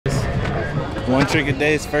One trick a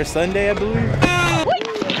day is first Sunday, I believe.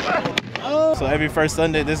 So every first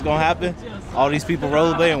Sunday this gonna happen. All these people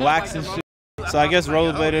rollerblading, waxing shit. So I guess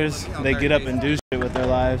rollerbladers, they get up and do shit with their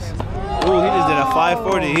lives. Ooh, he just did a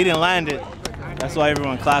 540. He didn't land it. That's why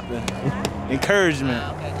everyone clapping. Encouragement.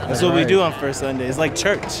 That's what we do on first Sunday. It's like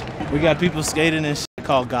church. We got people skating and shit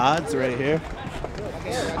called gods right here.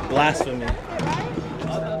 Blasphemy.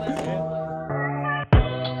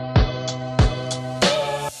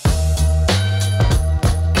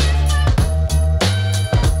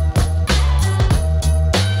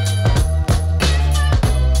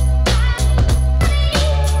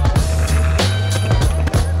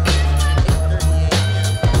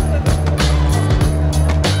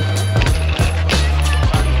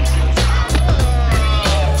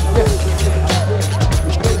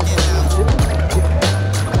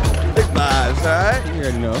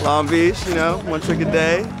 Long Beach, you know, one trick a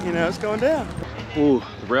day, you know, it's going down. Ooh,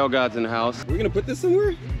 the rail god's in the house. We're gonna put this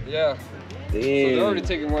somewhere? Yeah. Damn. So they're already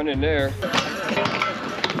taking one in there.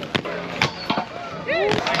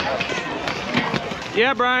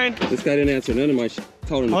 Yeah, Brian. This guy didn't answer none of my shit.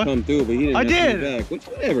 Told him to come through, but he didn't answer me back.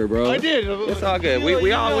 Whatever, bro. I did. It's all good.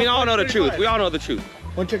 We all know the truth. We all know the truth.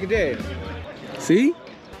 One trick a day. See?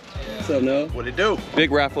 What's up, Noah? What it do?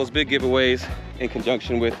 Big raffles, big giveaways in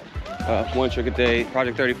conjunction with One Trick a Day,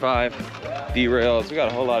 Project 35, derails. We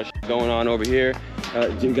got a whole lot of shit going on over here.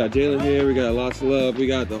 We got Jalen here, we got lots of love. We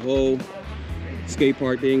got the whole skate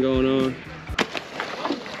park thing going on.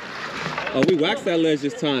 Oh, we waxed that ledge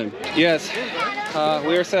this time. Yes,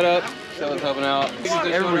 we are set up. Someone's helping out.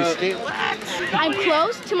 I'm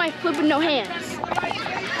close to my flip with no hands.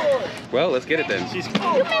 Well, let's get it then. You missed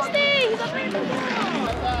it!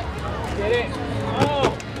 Get it.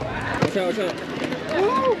 Oh. Watch out, watch out.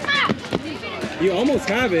 Ooh. You almost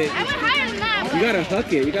have it. I went higher than that. You gotta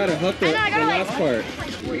huck it. You gotta huck the last part.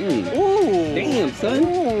 Ooh. Damn, son.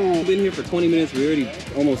 We've been here for 20 minutes. We already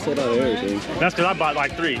almost sold out of everything. That's because I bought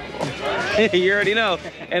like 3. You already know.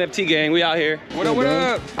 NFT gang, we out here. What up, what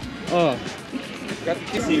up? Oh. Got the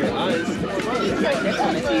kiss in your eyes.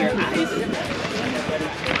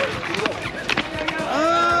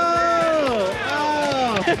 Oh.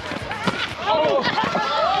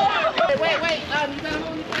 Wait.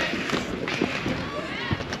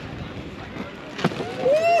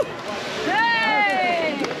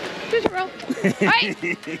 Hey! Here's a roll. Right.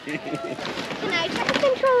 Can I try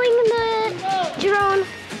controlling the drone?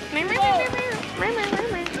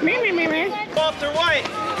 Soft or white?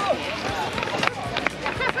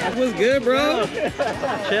 That was good, bro.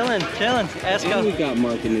 Chilling. Ask and we got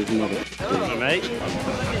Mark in his mother. Mate.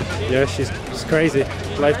 Yeah, she's crazy.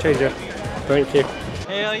 Life changer. Thank you.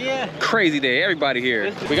 Hell yeah. Crazy day, everybody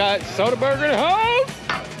here. We got Soda Burger in the house.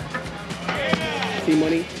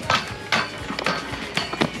 T-Money.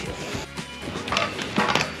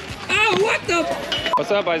 Oh, what the?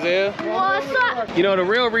 What's up, Isaiah? What's up? You know, the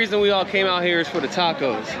real reason we all came out here is for the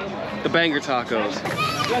tacos. The banger tacos.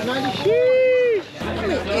 Sheesh.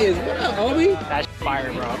 What up, Obi? That's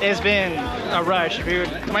fire, bro. It's been a rush, dude.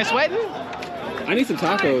 Am I sweating? I need some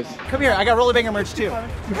tacos. Come here, I got Rollerbanger merch too.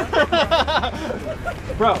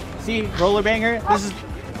 Bro, see, Rollerbanger? This is,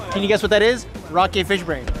 can you guess what that is? Rocket fish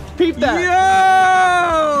brain. Peep that. Yo,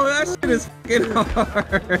 that shit is fucking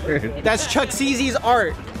hard. That's Chuck Ceezy's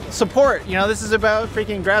art. Support, you know, this is about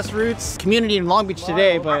freaking grassroots community in Long Beach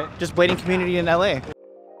today, but just blading community in LA.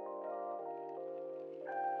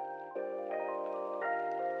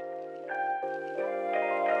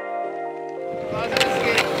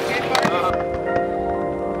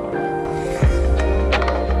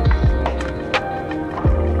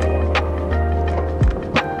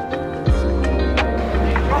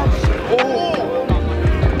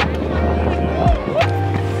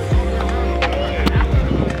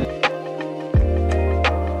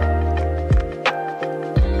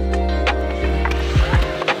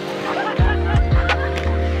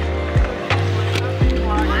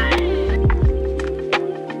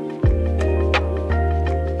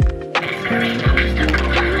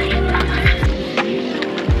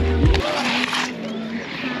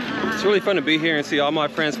 It's really fun to be here and see all my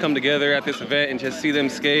friends come together at this event and just see them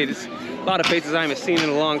skate. It's a lot of faces I haven't seen in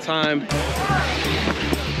a long time.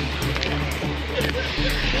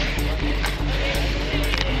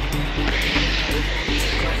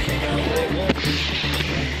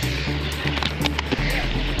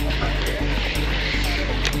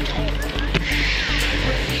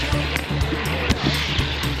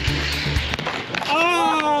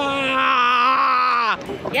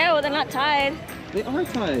 Yeah, well, they're not tied. They are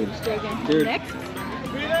tied. They're next?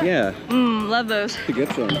 Yeah. Love those. To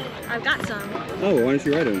get some. I've got some. Oh, well, why don't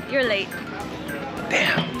you ride them? You're late.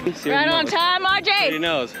 Damn. Right on time, He RJ.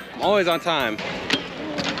 knows. I'm always on time.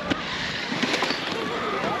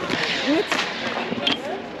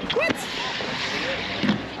 What?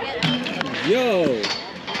 Yo.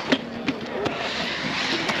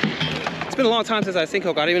 It's been a long time since I sync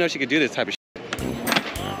hook. I didn't even know she could do this type of shit.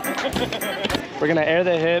 We're gonna air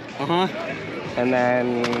the hip, Uh-huh. and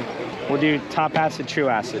then we'll do top acid, true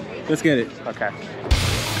acid. Let's get it. Okay.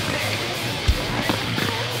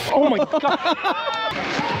 Oh my God.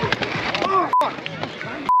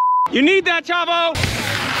 You need that, Chavo!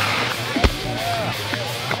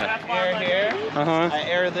 Air here. Uh-huh. I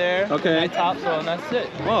air there. Okay. I topsail, and that's it.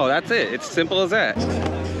 Whoa, that's it. It's simple as that.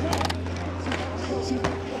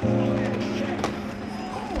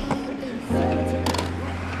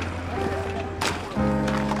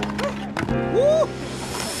 Woo!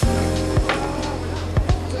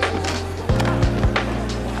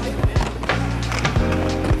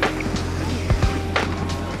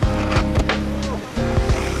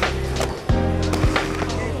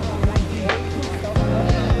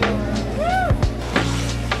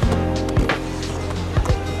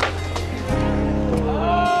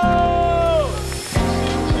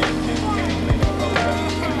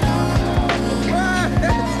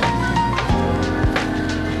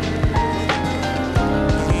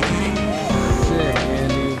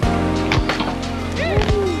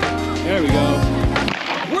 There we go.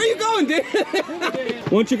 Where are you going, dude?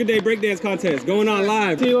 One trick a day breakdance contest going on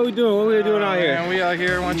live. See what we doing? What we doing out here? And we out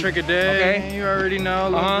here one trick a day. Okay. You already know, a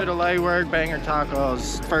little bit of light work, banger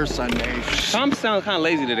tacos, first Sunday. Tom sounds kind of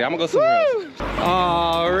lazy today. I'm gonna go somewhere else.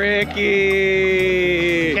 Oh,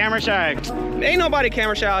 Ricky. Camera shy. Ain't nobody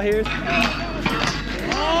camera shy out here.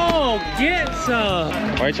 Oh, get some.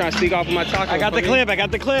 Why are you trying to sneak off of my taco? I got the clip. I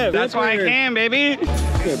got the clip. That's why I can, baby.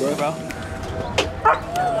 Good, bro.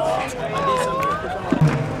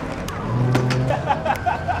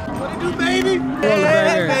 What do you do, baby?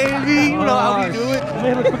 Rollerblader. Baby, you know how we do it.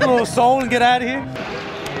 Let me put a little soul and get out of here.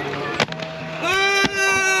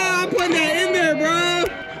 Ah, I'm putting that in there, bro.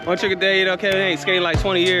 One trick a day, you know, Kevin ain't skating like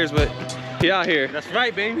 20 years, but he out here. That's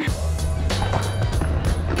right, baby.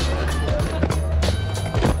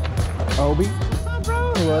 Obi.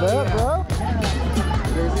 What up, bro?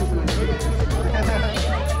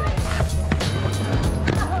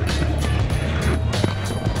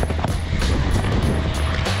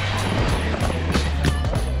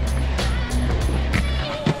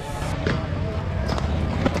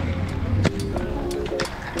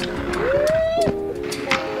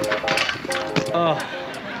 Oh,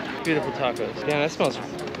 beautiful tacos. Yeah, that smells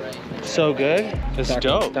so good. It's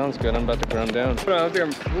dope. Sounds good. I'm about to grind down. Oh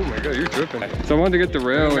my God, you're dripping. So I wanted to get the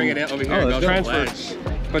rail and over here. let's transfer.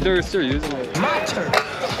 But they're still using it. My turn.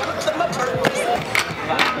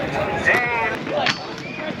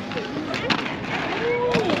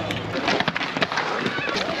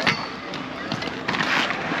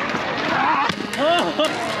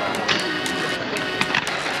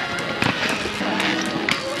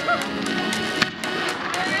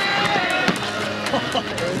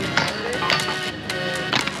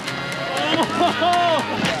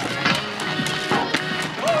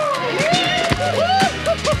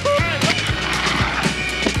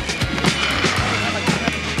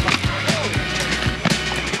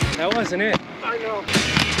 That wasn't it. I know.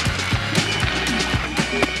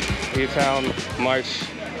 Newtown, March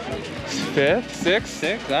 5th,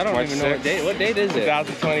 6th? I don't March even know 6th. what date is it?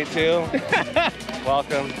 2022.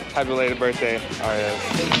 Welcome. Happy belated birthday, RS.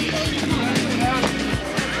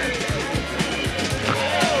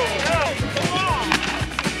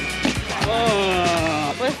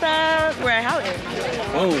 What's that? We're at Houghton.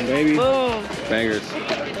 Boom, baby. Boom. Bangers.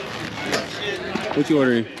 What you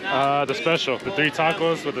ordering? The special, the 3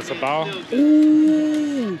 tacos with the sabao.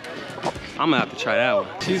 Ooh. I'm gonna have to try that one.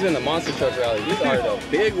 She's in the monster truck rally. These are the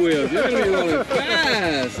big wheels. You're gonna be rolling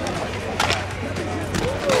fast.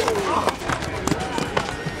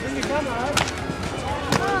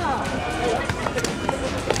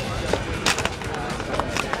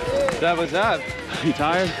 What's up? You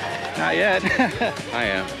tired? Not yet. I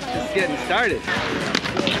am. Just getting started.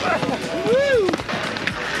 Woo!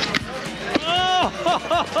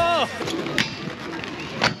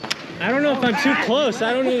 I don't know if I'm too close.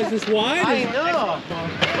 I don't know. Is this wide? I know.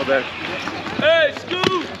 Hey,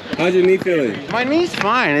 Scoop! How's your knee feeling? My knee's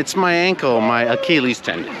fine. It's my ankle, my Achilles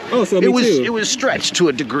tendon. Oh, so me too. It was stretched to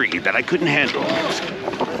a degree that I couldn't handle.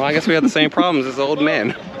 Well, I guess we have the same problems as the old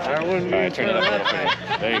man. All right, turn it up real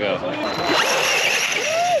quick. There you go.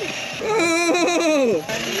 Oh!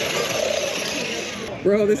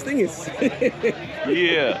 Bro, this thing is sick.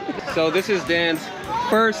 Yeah. So this is Dan's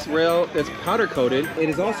first rail that's powder coated. It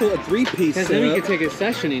is also a 3-piece Because then we can take it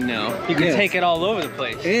sessioning now. You can take it all over the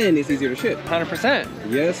place. And it's easier to ship. 100%.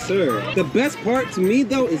 Yes, sir. The best part to me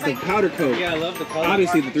though is the powder coat. Yeah, I love the color.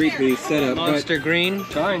 Obviously the 3-piece setup. Monster green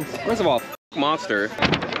shines. First of all, Monster.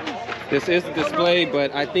 This is the display,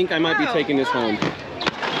 but I think I might be taking this home.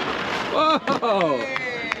 Whoa!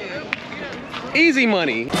 Easy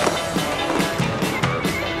money.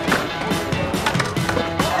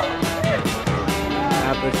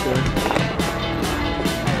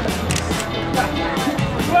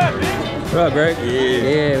 What up, Greg?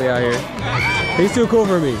 Yeah, we out here. He's too cool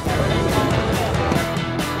for me.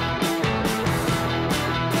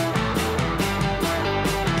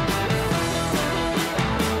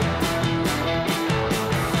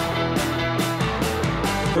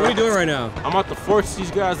 What are you doing right now? I'm about to force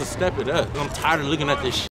these guys to step it up. I'm tired of looking at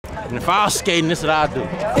this shit. And if I was skating, this is what I'd do.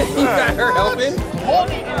 You got her helping?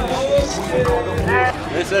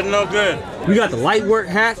 They said no good. We got the light work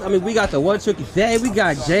hats. I mean, we got the one trick a day. We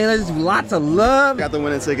got Jalen's, lots of love. Got the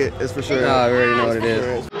winning ticket, it's for sure. Oh, I already know what it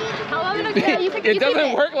is. How long did it It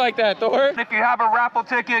doesn't work like that, Thor. If you have a raffle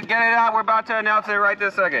ticket, get it out. We're about to announce it right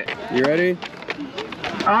this second. You ready?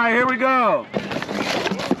 All right, here we go.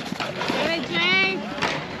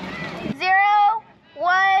 0,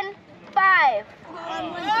 1, 5.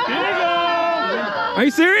 Are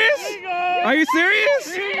you serious? Are you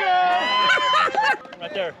serious?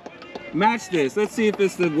 Right there. Match this. Let's see if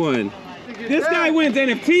it's the one. This guy wins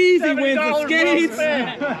NFTs. He wins the skates.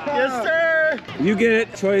 Yes, sir. You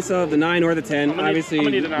get choice of the 9 or the 10. Obviously,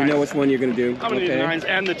 you know which one you're gonna do. I'm gonna need the 9s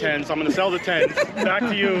and the 10s. So I'm gonna sell the 10s. Back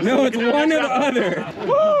to you. No, it's one or the other.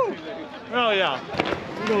 Woo! Oh yeah.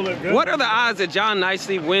 What are the odds that John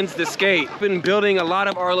Nicely wins the skate? I've been building a lot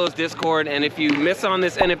of Arlo's Discord, and if you miss on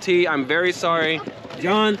this NFT, I'm very sorry.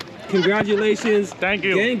 John, congratulations. Thank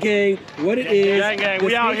you. Gang, gang, what it is. Gang, gang,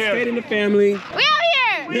 we out here. Skate in the family. We out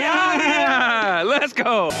here! We out here! Let's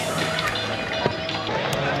go.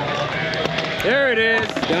 There it is.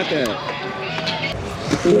 Got that.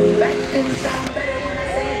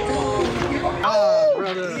 Oh,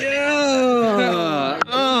 brother. Yeah.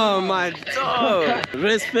 Oh my dog.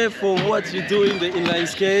 Respect for what you do in the inline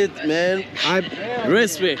skate, man.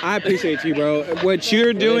 Respect. I appreciate you, bro. What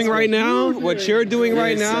you're doing right now,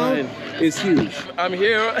 is huge. I'm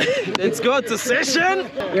here. Let's go to session.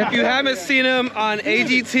 If you haven't seen him on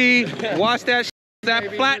AGT, watch that.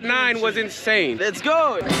 That flat 9 was insane. Let's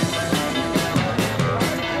go.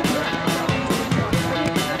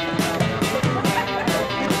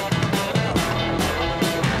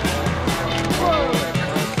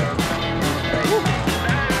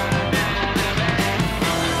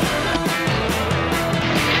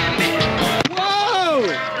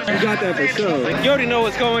 You got that for sure. You already know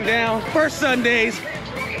what's going down. First Sundays,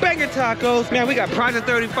 banger tacos. Man, we got Project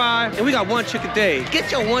 35 and we got one trick a day.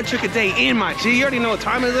 Get your one trick a day in, my G. You already know what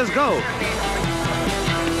time it is. Let's go.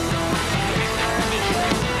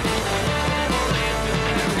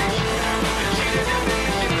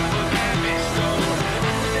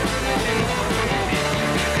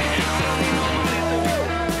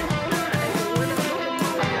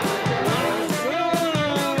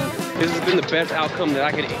 This has been the best outcome that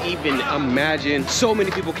I could even imagine. So many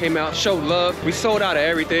people came out, showed love. We sold out of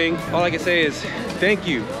everything. All I can say is thank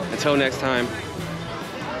you. Until next time,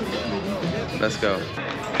 let's go.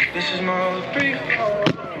 This is my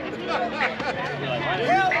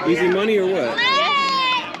Easy money or what?